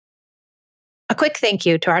quick thank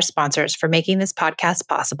you to our sponsors for making this podcast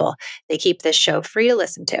possible. They keep this show free to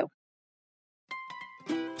listen to.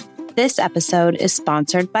 This episode is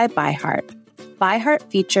sponsored by ByHeart. ByHeart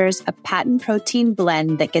features a patent protein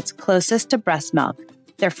blend that gets closest to breast milk.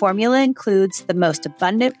 Their formula includes the most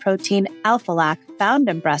abundant protein, alpha-lac, found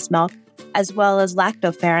in breast milk, as well as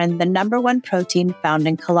lactoferrin, the number one protein found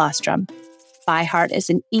in colostrum. ByHeart is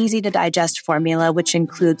an easy-to-digest formula which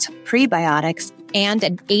includes prebiotics and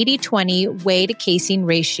an 80-20 whey to casein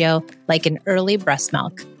ratio like in early breast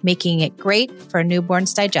milk, making it great for a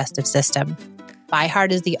newborn's digestive system.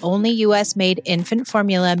 ByHeart is the only U.S.-made infant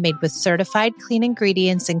formula made with certified clean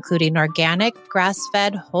ingredients, including organic,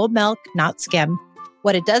 grass-fed, whole milk, not skim.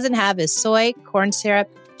 What it doesn't have is soy, corn syrup,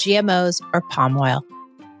 GMOs, or palm oil.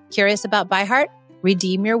 Curious about ByHeart?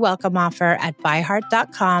 Redeem your welcome offer at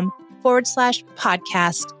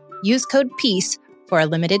byheart.com/podcast. Use code PEACE for a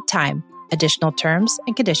limited time. Additional terms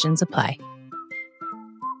and conditions apply.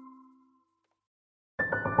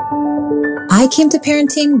 I came to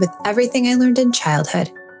parenting with everything I learned in childhood: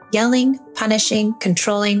 yelling, punishing,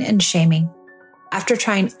 controlling, and shaming. After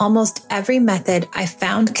trying almost every method, I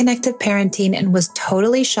found connected parenting and was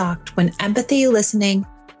totally shocked when empathy, listening,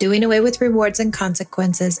 doing away with rewards and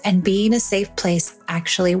consequences, and being a safe place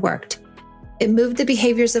actually worked. It moved the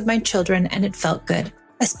behaviors of my children, and it felt good,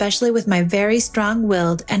 especially with my very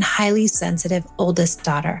strong-willed and highly sensitive oldest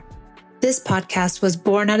daughter. This podcast was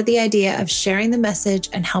born out of the idea of sharing the message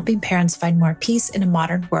and helping parents find more peace in a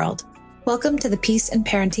modern world. Welcome to the Peace in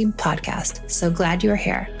Parenting podcast. So glad you're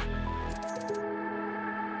here.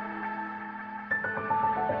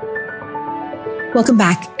 Welcome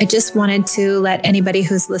back. I just wanted to let anybody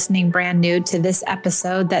who's listening brand new to this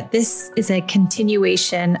episode that this is a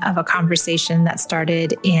continuation of a conversation that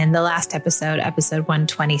started in the last episode, episode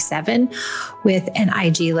 127, with an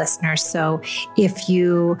IG listener. So if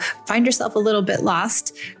you find yourself a little bit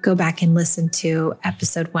lost, go back and listen to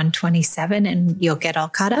episode 127 and you'll get all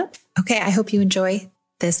caught up. Okay, I hope you enjoy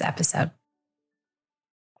this episode.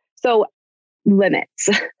 So limits,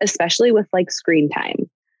 especially with like screen time.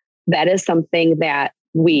 That is something that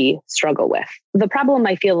we struggle with. The problem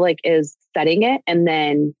I feel like is setting it. And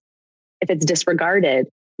then if it's disregarded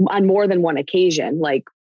on more than one occasion, like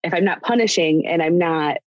if I'm not punishing and I'm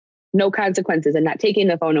not, no consequences and not taking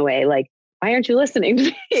the phone away, like, why aren't you listening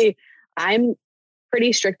to me? I'm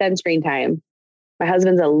pretty strict on screen time. My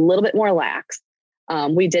husband's a little bit more lax.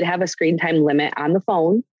 We did have a screen time limit on the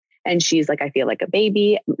phone. And she's like, I feel like a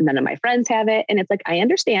baby. None of my friends have it. And it's like, I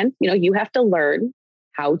understand, you have to learn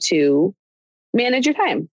how to manage your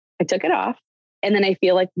time. I took it off. And then I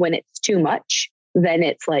feel like when it's too much, then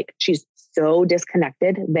it's like she's so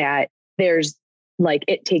disconnected that there's like,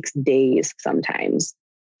 it takes days sometimes.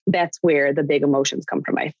 That's where the big emotions come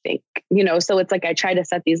from, I think. So it's like I try to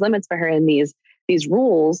set these limits for her and these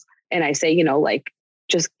rules. And I say, like,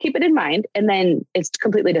 just keep it in mind. And then it's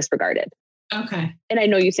completely disregarded. Okay. And I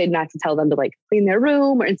know you say not to tell them to like clean their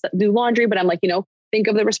room or do laundry, but I'm like, think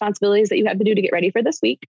of the responsibilities that you have to do to get ready for this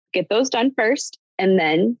week, get those done first, and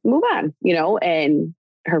then move on, and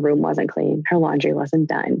her room wasn't clean. Her laundry wasn't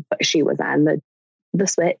done, but she was on the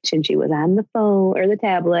switch and she was on the phone or the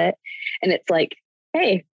tablet. And it's like,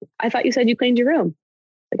 hey, I thought you said you cleaned your room.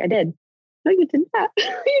 Like, I did. No, you did not.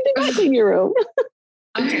 You did not clean your room.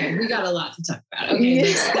 Okay. We got a lot to talk about.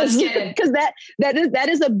 Okay. Let's get it. Because that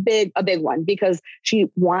is a big one, because she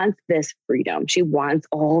wants this freedom. She wants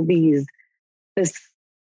all this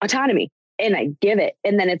autonomy, and I give it.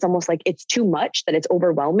 And then it's almost like it's too much, that it's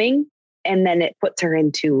overwhelming. And then it puts her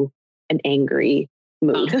into an angry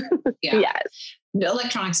mood. Yeah. Yes. The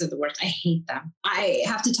electronics are the worst. I hate them. I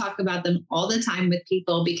have to talk about them all the time with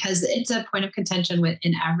people because it's a point of contention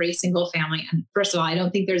in every single family. And first of all, I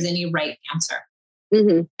don't think there's any right answer.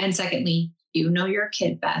 Mm-hmm. And secondly, you know your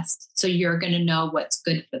kid best, so you're going to know what's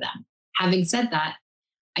good for them. Having said that,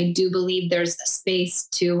 I do believe there's a space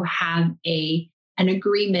to have an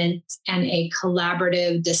agreement and a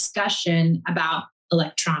collaborative discussion about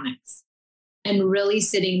electronics, and really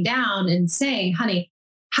sitting down and saying, honey,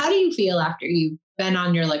 how do you feel after you've been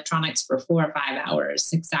on your electronics for 4 or 5 hours,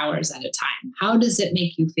 6 hours at a time? How does it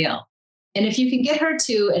make you feel? And if you can get her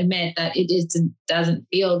to admit that doesn't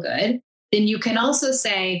feel good, then you can also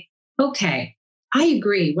say, okay, I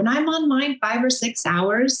agree. When I'm on mine 5 or 6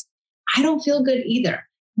 hours, I don't feel good either.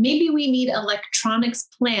 Maybe we need an electronics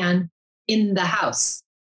plan in the house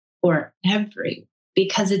for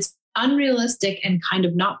because it's unrealistic and kind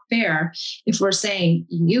of not fair if we're saying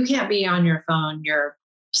you can't be on your phone, your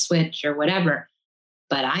switch or whatever,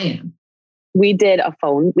 but I am. We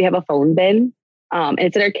have a phone bin. And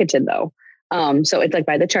it's in our kitchen though. So it's like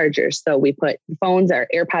by the chargers. So we put phones, our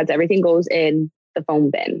AirPods, everything goes in the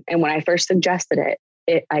phone bin. And when I first suggested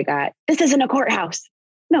I got, this isn't a courthouse.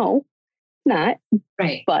 No, it's not.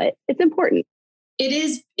 Right. But it's important. It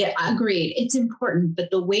is. Yeah, agreed. It's important,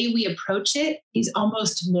 but the way we approach it is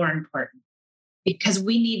almost more important because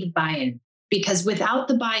we need buy-in. Because without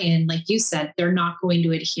the buy-in, like you said, they're not going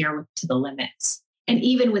to adhere to the limits. And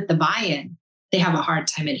even with the buy-in, they have a hard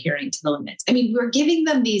time adhering to the limits. I mean, we're giving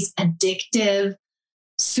them these addictive,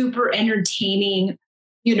 super entertaining,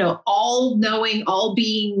 all knowing, all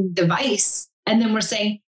being device. And then we're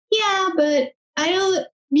saying, yeah, but I don't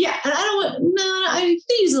I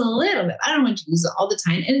use it a little bit. I don't want to use it all the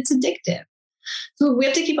time. And it's addictive. So we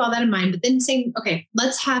have to keep all that in mind, but then saying, okay,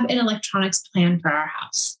 let's have an electronics plan for our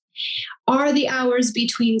house. Are the hours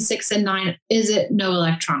between 6 and 9? Is it no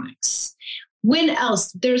electronics? When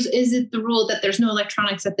else? Is it the rule that there's no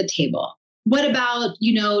electronics at the table? What about,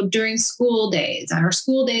 during school days? Are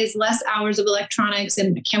school days less hours of electronics?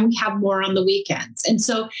 And can we have more on the weekends? And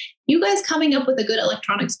so you guys coming up with a good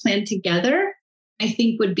electronics plan together, I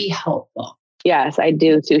think would be helpful. Yes, I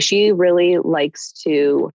do too. She really likes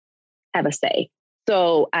to have a say.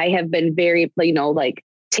 So I have been very,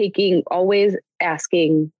 always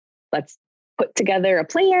asking, let's put together a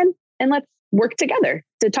plan and let's work together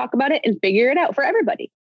to talk about it and figure it out for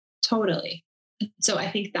everybody. Totally. So I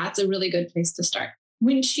think that's a really good place to start.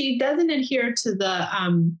 When she doesn't adhere to the,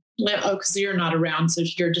 because you're not around, so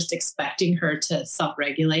you're just expecting her to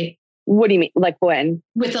self-regulate. What do you mean? Like when?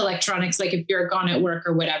 With electronics, like if you're gone at work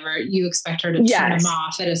or whatever, you expect her to turn them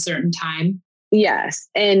off at a certain time. Yes.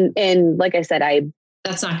 And like I said,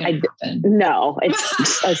 that's not going to happen. No,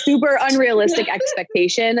 it's a super unrealistic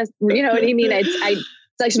expectation. You know what I mean?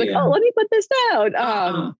 So she's like, oh, let me put this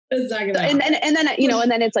down. It's not gonna and then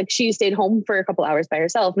and then it's like she stayed home for a couple hours by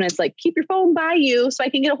herself, and it's like, keep your phone by you so I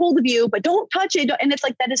can get a hold of you, but don't touch it. And it's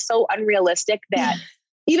like, that is so unrealistic that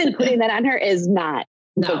even putting that on her is not,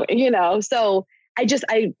 So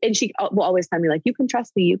and she will always tell me like, you can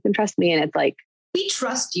trust me, and it's like, we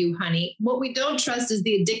trust you, honey. What we don't trust is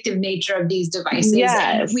the addictive nature of these devices.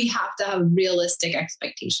 Yes. And we have to have realistic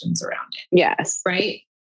expectations around it. Yes. Right.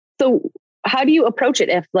 So how do you approach it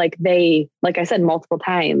if like I said, multiple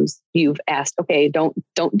times you've asked, okay, don't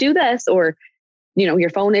do this, or, your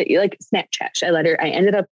phone, like Snapchat. I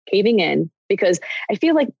ended up caving in because I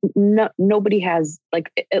feel like nobody has,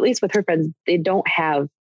 like, at least with her friends, they don't have,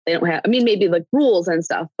 I mean, maybe like rules and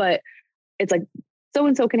stuff, but it's like,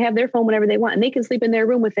 so-and-so can have their phone whenever they want and they can sleep in their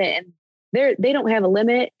room with it. And they don't have a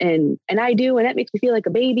limit and I do. And that makes me feel like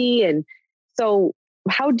a baby. And so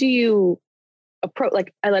how do you approach,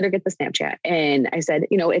 like I let her get the Snapchat and I said,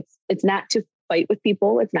 it's not to fight with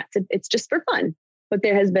people. It's just for fun. But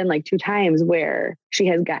there has been like 2 times where she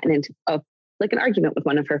has gotten into an argument with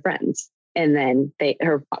one of her friends. And then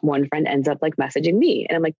her one friend ends up like messaging me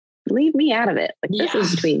and I'm like, leave me out of it. Like this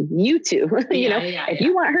is between you two, if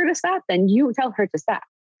you want her to stop, then you tell her to stop.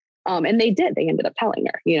 And they did, they ended up telling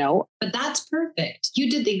her, but that's perfect. You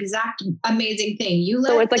did the exact amazing thing.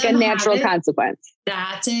 So it's like a natural consequence.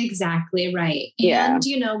 That's exactly right. And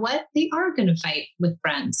you know what? They are going to fight with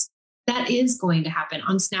friends. That is going to happen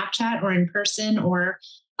on Snapchat or in person or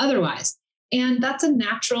otherwise. And that's a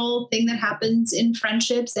natural thing that happens in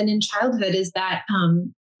friendships and in childhood is that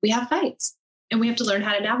we have fights and we have to learn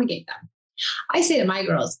how to navigate them. I say to my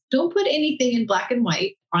girls, don't put anything in black and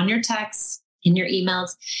white on your texts, in your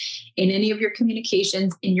emails, in any of your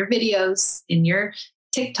communications, in your videos, in your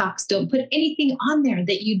TikToks. Don't put anything on there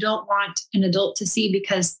that you don't want an adult to see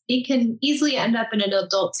because it can easily end up in an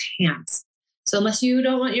adult's hands. So unless you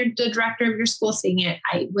don't want the director of your school seeing it,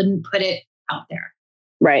 I wouldn't put it out there.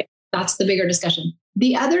 Right. That's the bigger discussion.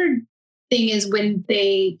 The other thing is when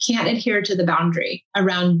they can't adhere to the boundary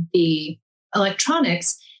around the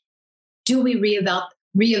electronics, do we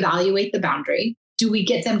reevaluate the boundary? Do we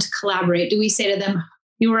get them to collaborate? Do we say to them,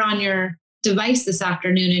 you were on your device this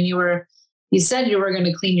afternoon and you said you were going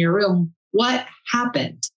to clean your room. What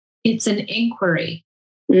happened? It's an inquiry,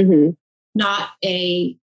 not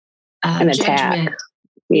an attack. Judgment.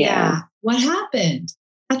 Yeah. What happened?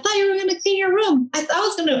 I thought you were going to clean your room.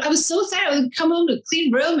 I was so excited. I would come home to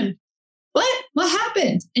clean room and what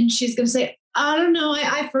happened? And she's going to say, I don't know.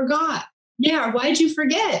 I forgot. Yeah. Why'd you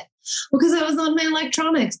forget? Because I was on my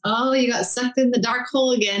electronics. Oh, you got sucked in the dark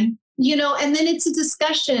hole again, and then it's a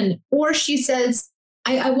discussion. Or she says,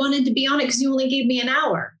 I wanted to be on it because you only gave me an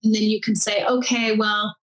hour. And then you can say, okay,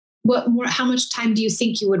 well, how much time do you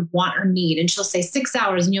think you would want or need? And she'll say 6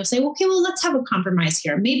 hours. And you'll say, okay, well, let's have a compromise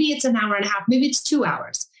here. Maybe it's an hour and a half. Maybe it's 2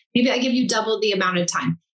 hours. Maybe I give you double the amount of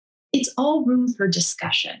time. It's all room for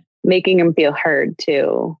discussion. Making them feel heard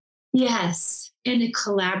too. Yes. And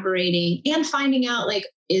collaborating and finding out, like,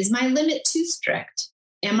 is my limit too strict?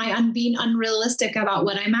 Am I being unrealistic about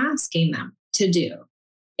what I'm asking them to do?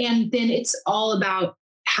 And then it's all about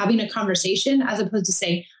having a conversation as opposed to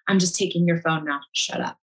saying, I'm just taking your phone now, shut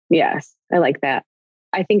up. Yes, I like that.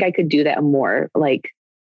 I think I could do that more, like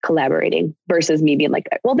collaborating versus me being like,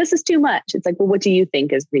 well, this is too much. It's like, well, what do you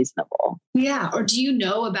think is reasonable? Yeah. Or do you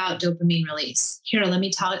know about dopamine release? Here, let me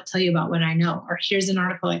tell you about what I know. Or here's an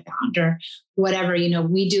article I found, or whatever. You know,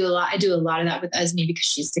 I do a lot of that with Esme because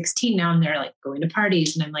she's 16 now and they're like going to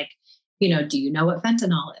parties. And I'm like, you know, do you know what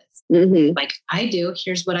fentanyl is? Mm-hmm. Like, I do.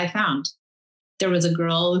 Here's what I found. There was a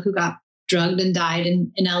girl who got drugged and died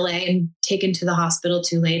in LA and taken to the hospital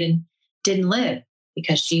too late and didn't live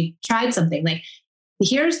because she tried something. Like,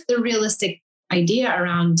 here's the realistic idea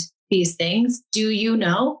around these things. Do you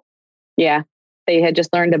know? Yeah. They had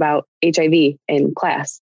just learned about HIV in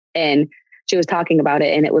class and she was talking about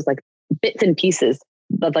it and it was like bits and pieces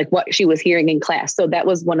of like what she was hearing in class. So that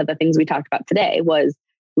was one of the things we talked about today was,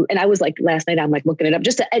 and I was like, last night, I'm like looking it up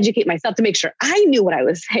just to educate myself to make sure I knew what I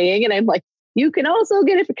was saying. And I'm like, you can also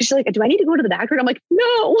get it because she's like, do I need to go to the doctor? And I'm like,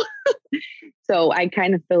 no. So I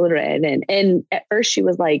kind of filled her in. And at first she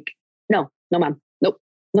was like, no, mom,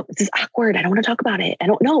 no, this is awkward. I don't want to talk about it. I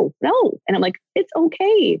don't know. No. And I'm like, it's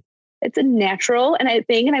okay. It's a natural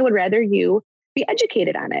thing. And I would rather you be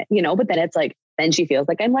educated on it, you know, but then it's like, then she feels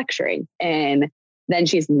like I'm lecturing and then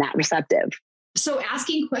she's not receptive. So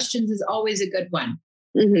asking questions is always a good one.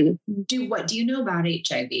 Mm-hmm. What do you know about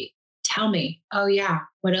HIV? Tell me. Oh yeah.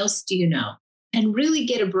 What else do you know? And really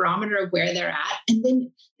get a barometer of where they're at. And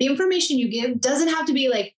then the information you give doesn't have to be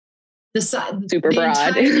like super broad.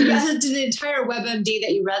 The entire WebMD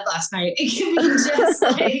that you read last night. It can be just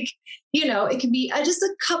like, you know, it can be just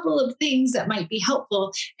a couple of things that might be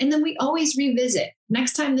helpful. And then we always revisit.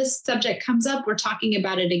 Next time this subject comes up, we're talking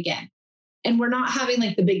about it again. And we're not having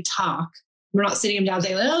like the big talk. We're not sitting them down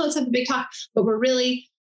saying, oh, let's have a big talk. But we're really,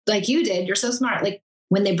 like you did, you're so smart. Like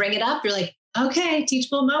when they bring it up, you're like, okay,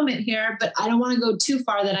 teachable moment here. But I don't want to go too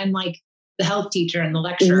far that I'm like the health teacher and the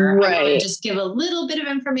lecturer. Right. I want to just give a little bit of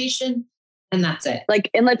information and that's it. Like,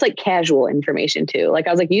 and that's like casual information too. Like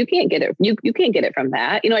I was like, you can't get it. You can't get it from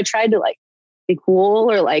that. You know, I tried to like be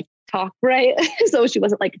cool or like talk right. So she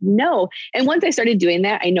wasn't like, no. And once I started doing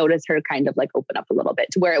that, I noticed her kind of like open up a little bit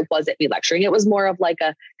to where it wasn't me lecturing. It was more of like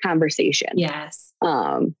a conversation. Yes.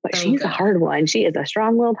 But she's a hard one. She is a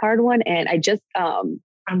strong-willed hard one. And I just, I'm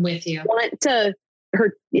with you. I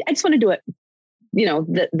just want to do it, you know,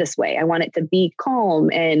 this way. I want it to be calm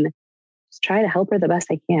and just try to help her the best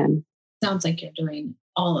I can. Sounds like you're doing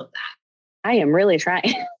all of that. I am really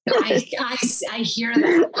trying. I hear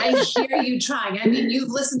that. I hear you trying. I mean, you've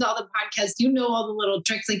listened to all the podcasts. You know all the little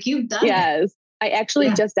tricks. Like you've done. Yes. I actually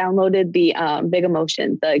just downloaded the Big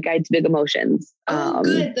Emotions, the Guide to Big Emotions. Oh,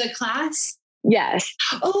 good. The class? Yes.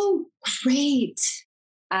 Oh, great.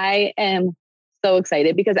 I am so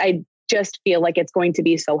excited because I just feel like it's going to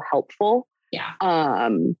be so helpful. Yeah.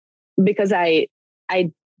 Because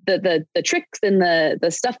the tricks and the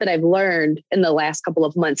stuff that I've learned in the last couple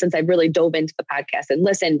of months since I've really dove into the podcast and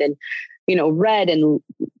listened and, you know, read and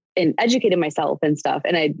educated myself and stuff.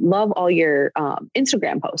 And I love all your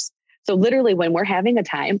Instagram posts. So literally when we're having a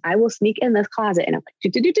time, I will sneak in this closet and I'm like,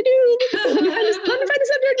 let me find the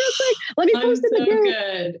subject real quick. Let me post it in the group.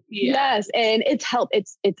 Good. Yeah. Yes. And it's helped.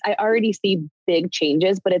 It's, I already see big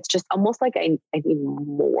changes, but it's just almost like I need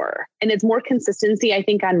more. And it's more consistency, I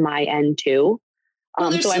think, on my end too. Well,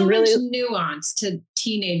 there's so much nuance to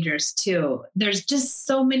teenagers too. There's just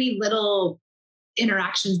so many little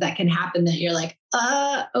interactions that can happen that you're like,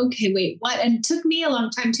 okay, wait, what? And it took me a long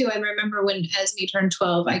time too. I remember when Esme turned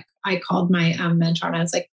 12, I called my mentor and I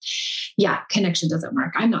was like, yeah, connection doesn't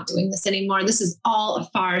work. I'm not doing this anymore. This is all a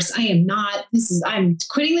farce. I'm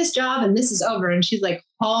quitting this job and this is over. And she's like,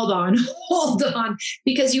 hold on,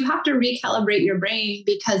 because you have to recalibrate your brain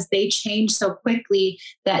because they change so quickly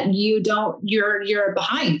that you're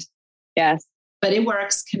behind. Yes. But it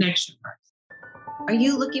works. Connection works. Are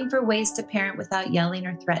you looking for ways to parent without yelling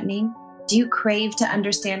or threatening? Do you crave to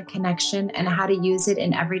understand connection and how to use it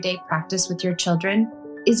in everyday practice with your children?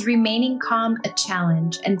 Is remaining calm a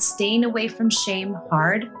challenge and staying away from shame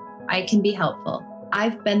hard? I can be helpful.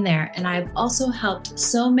 I've been there, and I've also helped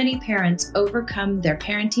so many parents overcome their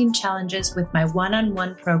parenting challenges with my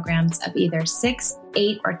one-on-one programs of either 6,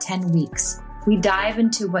 8, or 10 weeks. We dive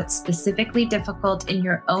into what's specifically difficult in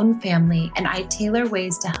your own family, and I tailor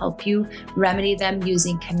ways to help you remedy them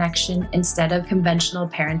using connection instead of conventional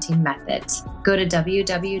parenting methods. Go to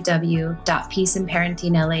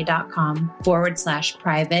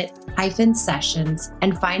www.peaceandparentingla.com/private-sessions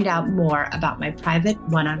and find out more about my private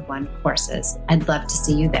one-on-one courses. I'd love to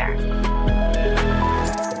see you there.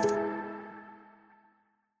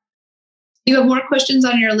 Do you have more questions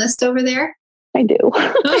on your list over there? I do.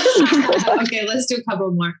 Okay, let's do a couple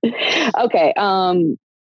more. Okay.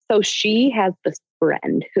 So she has this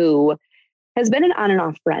friend who has been an on and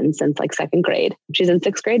off friend since like second grade. She's in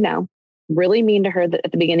sixth grade now. Really mean to her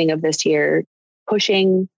at the beginning of this year,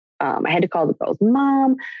 pushing. I had to call the girl's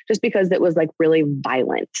mom just because it was like really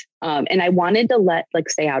violent. And I wanted to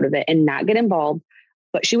stay out of it and not get involved,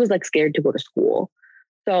 but she was like scared to go to school.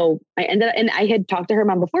 So I ended up, and I had talked to her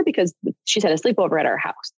mom before because she's had a sleepover at our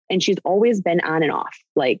house and she's always been on and off,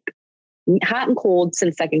 like hot and cold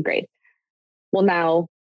since second grade. Well, now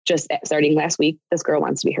just starting last week, this girl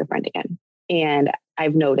wants to be her friend again. And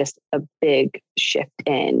I've noticed a big shift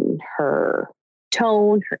in her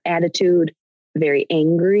tone, her attitude, very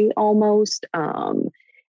angry almost.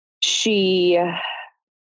 She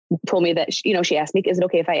told me that, she asked me, is it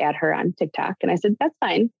okay if I add her on TikTok? And I said, that's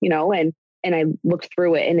fine, and I looked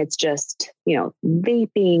through it and it's just,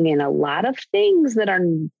 vaping and a lot of things that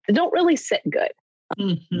don't really sit good.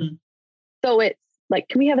 Mm-hmm. So it's like,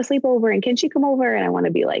 can we have a sleepover and can she come over? And I want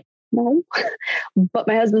to be like, no, but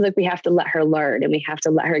my husband's like, we have to let her learn and we have to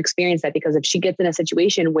let her experience that, because if she gets in a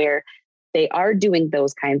situation where they are doing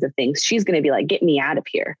those kinds of things, she's going to be like, get me out of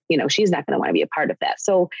here. She's not going to want to be a part of that.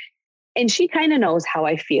 So, and she kind of knows how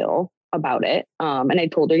I feel about it. And I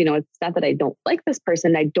told her, it's not that I don't like this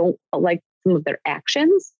person. I don't like some of their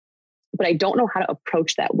actions, but I don't know how to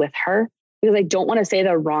approach that with her because I don't want to say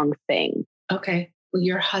the wrong thing. Okay. Well,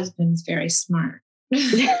 your husband's very smart.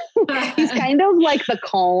 He's kind of like the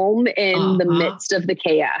calm in the midst of the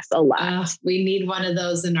chaos a lot. We need one of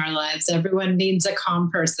those in our lives. Everyone needs a calm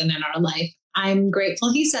person in our life. I'm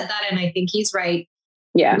grateful he said that. And I think he's right.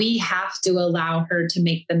 Yeah. We have to allow her to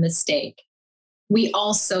make the mistake. We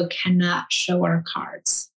also cannot show our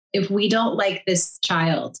cards. If we don't like this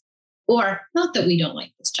child, or not that we don't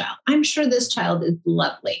like this child, I'm sure this child is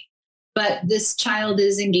lovely, but this child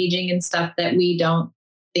is engaging in stuff that we don't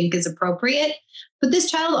think is appropriate. But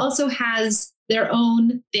this child also has their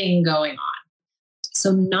own thing going on.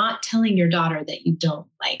 So not telling your daughter that you don't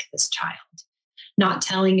like this child, not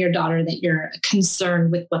telling your daughter that you're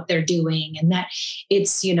concerned with what they're doing and that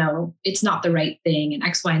it's not the right thing and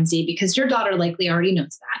X, Y, and Z, because your daughter likely already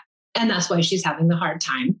knows that. And that's why she's having the hard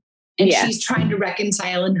time. And she's trying to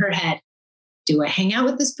reconcile in her head, do I hang out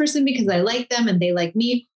with this person because I like them and they like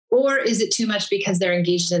me? Or is it too much because they're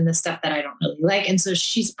engaged in the stuff that I don't really like? And so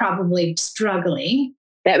she's probably struggling.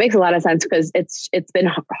 That makes a lot of sense because it's been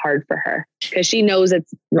hard for her because she knows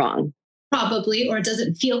it's wrong. Probably, or it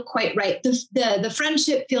doesn't feel quite right. The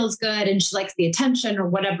friendship feels good and she likes the attention or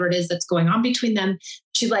whatever it is that's going on between them.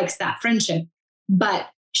 She likes that friendship, but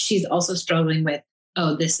she's also struggling with,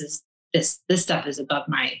 this stuff is above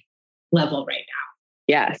my level right now.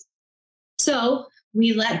 Yes. So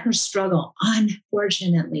we let her struggle.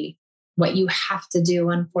 Unfortunately, what you have to do,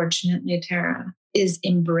 unfortunately, Tara, is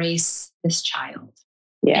embrace this child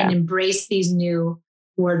and embrace these new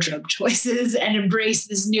wardrobe choices and embrace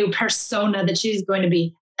this new persona that she's going to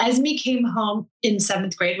be. Esme came home in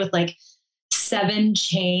seventh grade with like 7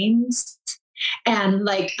 chains and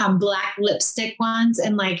like black lipstick ones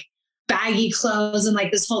and like baggy clothes and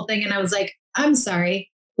like this whole thing. And I was like, I'm sorry.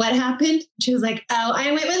 What happened? She was like, oh, I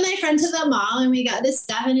went with my friend to the mall and we got this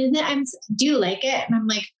stuff. And do you like it? And I'm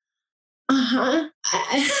like, I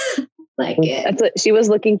like it. That's what she was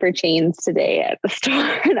looking for, chains today at the store.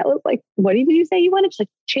 And I was like, what did you say you wanted? She's like,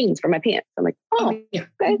 chains for my pants. I'm like, yeah.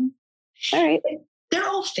 Okay. All right. They're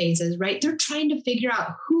all phases, right? They're trying to figure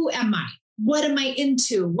out, who am I? What am I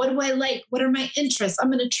into? What do I like? What are my interests? I'm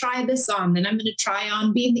going to try this on. Then I'm going to try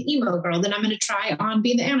on being the emo girl. Then I'm going to try on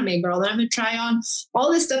being the anime girl. Then I'm going to try on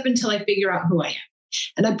all this stuff until I figure out who I am.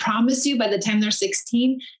 And I promise you, by the time they're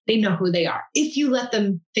 16, they know who they are. If you let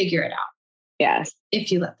them figure it out. Yes.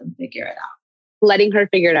 If you let them figure it out. Letting her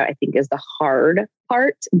figure it out, I think, is the hard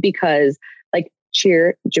part because like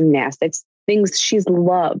cheer, gymnastics, things she's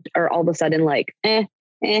loved are all of a sudden like, I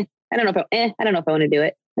don't know if I want to do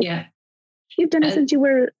it. Like, yeah. You've done it since you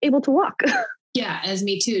were able to walk. Yeah, as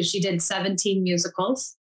me too. She did 17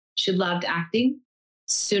 musicals. She loved acting.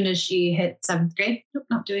 As soon as she hit 7th grade, nope,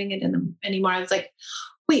 not doing it anymore. I was like,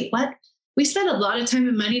 wait, what? We spent a lot of time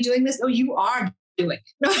and money doing this. Oh, you are doing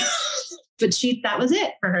it. But that was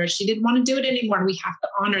it for her. She didn't want to do it anymore. We have to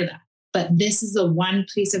honor that. But this is the one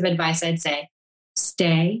piece of advice I'd say,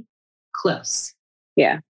 stay close.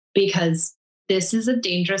 Yeah. Because this is a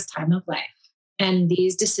dangerous time of life. And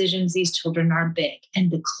these decisions, these children are big.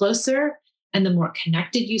 And the closer and the more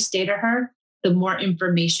connected you stay to her, the more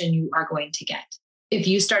information you are going to get. If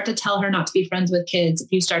you start to tell her not to be friends with kids,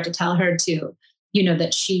 if you start to tell her to,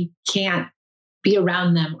 that she can't be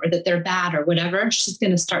around them or that they're bad or whatever, she's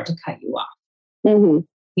going to start to cut you off. Mm-hmm.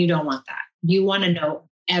 You don't want that. You want to know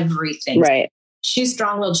everything. Right. She's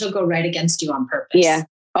strong-willed. She'll go right against you on purpose. Yeah.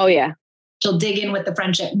 Oh, yeah. She'll dig in with the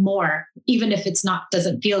friendship more, even if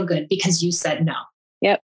doesn't feel good because you said no.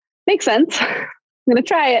 Yep. Makes sense. I'm going to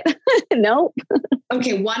try it. Nope.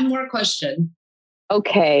 Okay. One more question.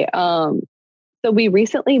 Okay. So we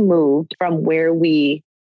recently moved from where we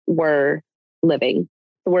were living.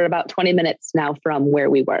 So we're about 20 minutes now from where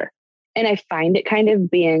we were. And I find it kind of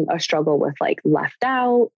being a struggle with like left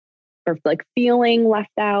out or like feeling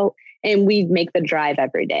left out. And we make the drive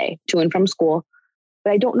every day to and from school.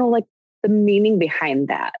 But I don't know like the meaning behind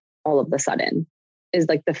that all of a sudden is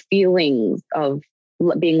like the feelings of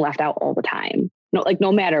being left out all the time.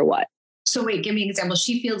 No matter what. So wait, give me an example.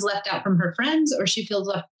 She feels left out from her friends, or she feels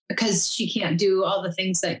left because she can't do all the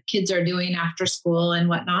things that kids are doing after school and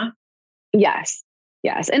whatnot? Yes.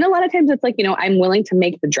 And a lot of times it's like, I'm willing to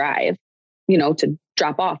make the drive, to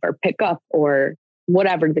drop off or pick up or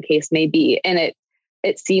whatever the case may be. And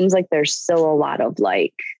it seems like there's still a lot of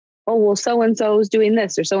like, oh, well, so-and-so is doing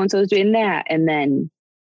this or so-and-so is doing that. And then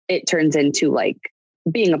it turns into like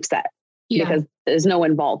being upset because there's no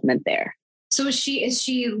involvement there. So is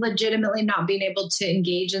she legitimately not being able to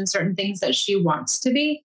engage in certain things that she wants to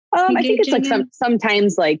be? I think it's like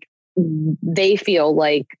sometimes like they feel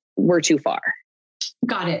like we're too far.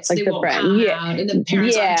 Got it. So like they won't come out and the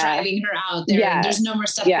parents aren't driving her out there. And there's no more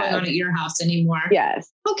stuff going on at your house anymore.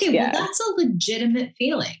 Yes. Okay. Well, that's a legitimate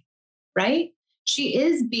feeling, right? She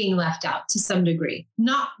is being left out to some degree,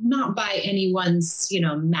 not by anyone's,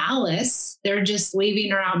 malice. They're just leaving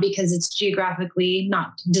her out because it's geographically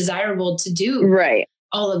not desirable to do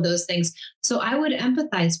all of those things. So I would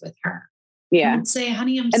empathize with her. Yeah. I would say,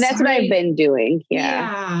 honey, I'm sorry. And that's what I've been doing.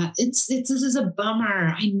 Yeah. This is a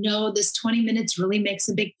bummer. I know this 20 minutes really makes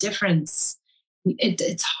a big difference.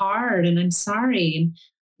 It's hard and I'm sorry.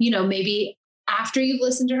 And, maybe after you've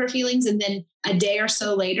listened to her feelings and then a day or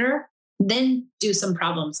so later, then do some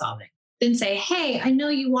problem solving. Then say, hey, I know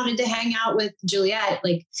you wanted to hang out with Juliet.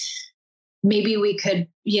 Like maybe we could,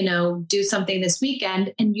 do something this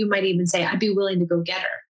weekend. And you might even say, I'd be willing to go get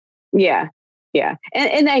her. Yeah. Yeah.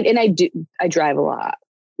 And I drive a lot.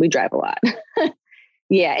 We drive a lot.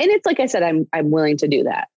 Yeah. And it's like I said, I'm willing to do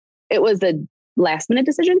that. It was a last minute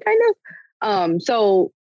decision kind of.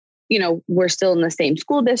 So, we're still in the same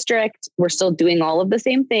school district. We're still doing all of the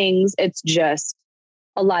same things. It's just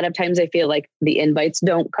a lot of times I feel like the invites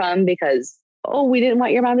don't come because, oh, we didn't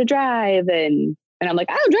want your mom to drive. And I'm like,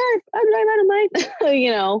 I'll drive, I don't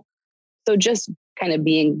mind, so just kind of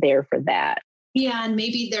being there for that. Yeah. And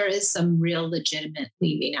maybe there is some real legitimate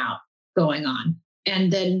leaving out going on.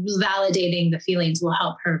 And then validating the feelings will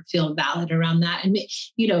help her feel valid around that. And,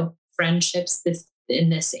 friendships in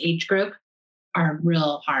this age group are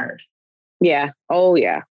real hard. Yeah. Oh,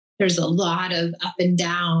 yeah. There's a lot of up and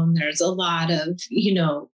down. There's a lot of,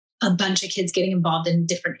 a bunch of kids getting involved in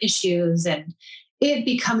different issues. And it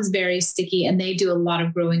becomes very sticky. And they do a lot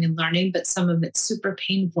of growing and learning, but some of it's super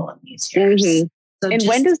painful in these years. Mm-hmm. So and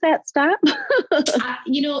when does that stop?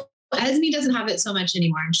 Esme doesn't have it so much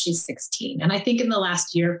anymore, and she's 16. And I think in the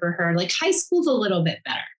last year for her, like high school's a little bit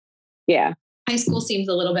better. Yeah. High school seems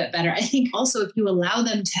a little bit better. I think also if you allow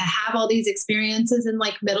them to have all these experiences in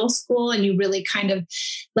like middle school and you really kind of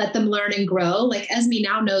let them learn and grow, like Esme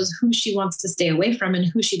now knows who she wants to stay away from and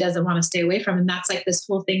who she doesn't want to stay away from. And that's like this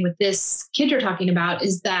whole thing with this kid you're talking about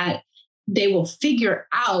is that they will figure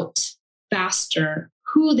out faster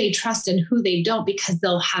who they trust and who they don't because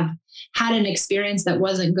they'll have had an experience that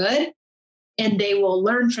wasn't good and they will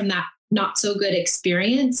learn from that not so good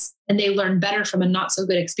experience, and they learn better from a not so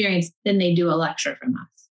good experience than they do a lecture from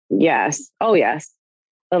us. Yes. Oh, yes.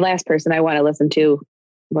 The last person I want to listen to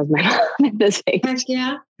was my mom at this age. Heck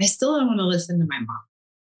yeah. I still don't want to listen to my mom.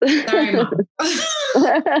 Sorry,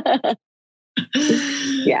 Mom.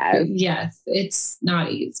 Yes. Yes. It's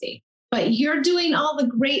not easy. But you're doing all the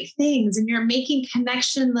great things and you're making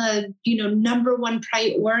connection the, number one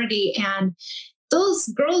priority. And those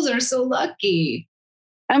girls are so lucky.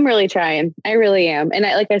 I'm really trying. I really am. And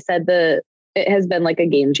like I said, it has been like a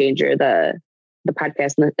game changer, the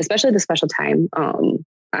podcast, and especially the special time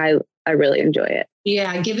I really enjoy it.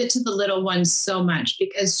 Yeah, give it to the little one so much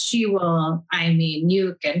because she will,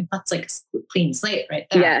 that's like a clean slate right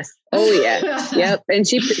there. Yes. Oh yeah. Yep. And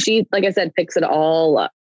she, like I said, picks it all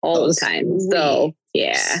up all the time. Sweet, so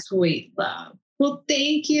yeah. Sweet love. Well,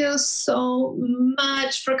 thank you so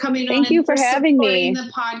much for coming on. Thank you for having me.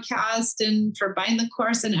 The podcast and for buying the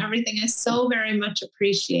course and everything. I so very much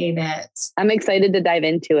appreciate it. I'm excited to dive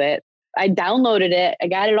into it. I downloaded it. I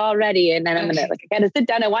got it all ready. And then I got to sit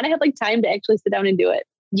down. I want to have time to actually sit down and do it.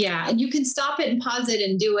 Yeah. And you can stop it and pause it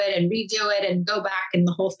and do it and redo it and go back and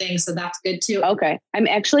the whole thing. So that's good too. Okay. I'm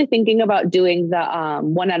actually thinking about doing the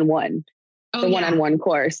one-on-one, one-on-one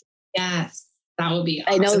course. Yes. That would be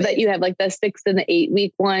awesome. I know that you have the 6 and the 8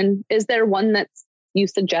 week one. Is there one that you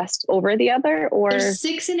suggest over the other, or? There's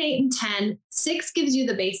 6 and 8 and 10. 6 gives you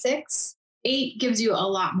the basics. 8 gives you a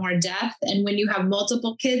lot more depth. And when you have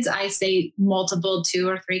multiple kids, I say multiple 2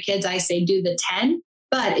 or 3 kids, I say do the 10,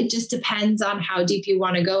 but it just depends on how deep you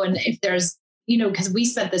want to go. And if there's, because we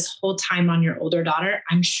spent this whole time on your older daughter,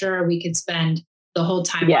 I'm sure we could spend the whole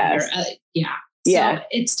time on your, So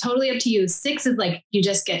it's totally up to you. 6 is you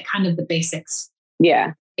just get kind of the basics.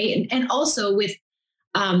 Yeah. 8, and also with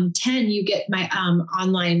 10, you get my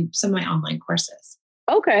some of my online courses.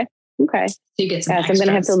 Okay. So you get some I'm going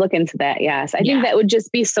to have to look into that. Yes. I think that would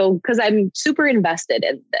just be so, because I'm super invested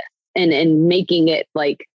in this and in making it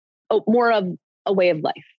more of a way of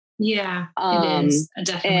life. Yeah, it is.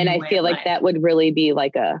 Definitely. And I feel that would really be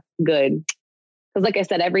a good, because like I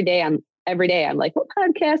said, every day I'm like, what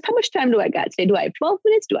podcast? How much time do I got today? Do I have 12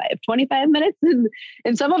 minutes? Do I have 25 minutes?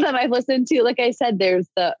 And some of them I've listened to, like I said, there's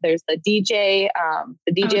the DJ, one.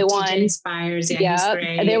 DJ Inspires. Yeah.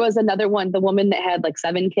 And there was another one, the woman that had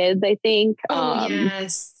 7 kids, I think.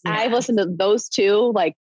 Yes. I've listened to those 2,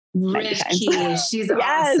 Rivki, she's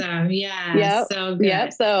awesome. Yeah. Yep. So good.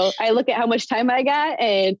 Yep. So I look at how much time I got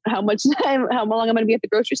and how long I'm going to be at the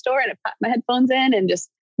grocery store, and I pop my headphones in and just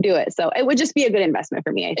do it. So it would just be a good investment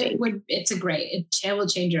for me, I think. It will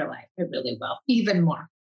change your life. It really will. Even more.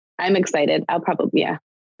 I'm excited. I'll probably,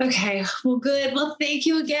 Okay. Well, good. Well, thank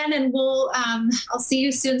you again. And I'll see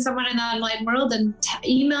you soon, someone in the online world, and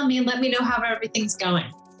email me and let me know how everything's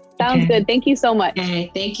going. Sounds good. Thank you so much.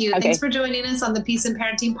 Okay. Thank you. Okay. Thanks for joining us on the Peace and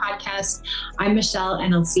Parenting Podcast. I'm Michelle,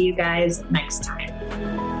 and I'll see you guys next time.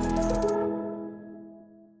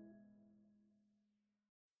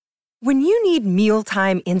 When you need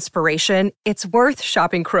mealtime inspiration, it's worth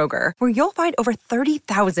shopping Kroger, where you'll find over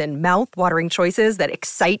 30,000 mouth-watering choices that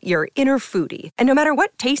excite your inner foodie. And no matter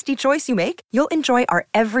what tasty choice you make, you'll enjoy our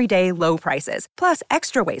everyday low prices, plus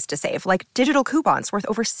extra ways to save, like digital coupons worth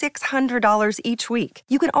over $600 each week.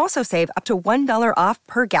 You can also save up to $1 off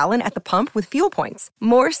per gallon at the pump with fuel points.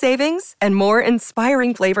 More savings and more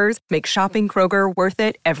inspiring flavors make shopping Kroger worth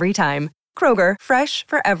it every time. Kroger, fresh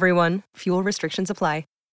for everyone. Fuel restrictions apply.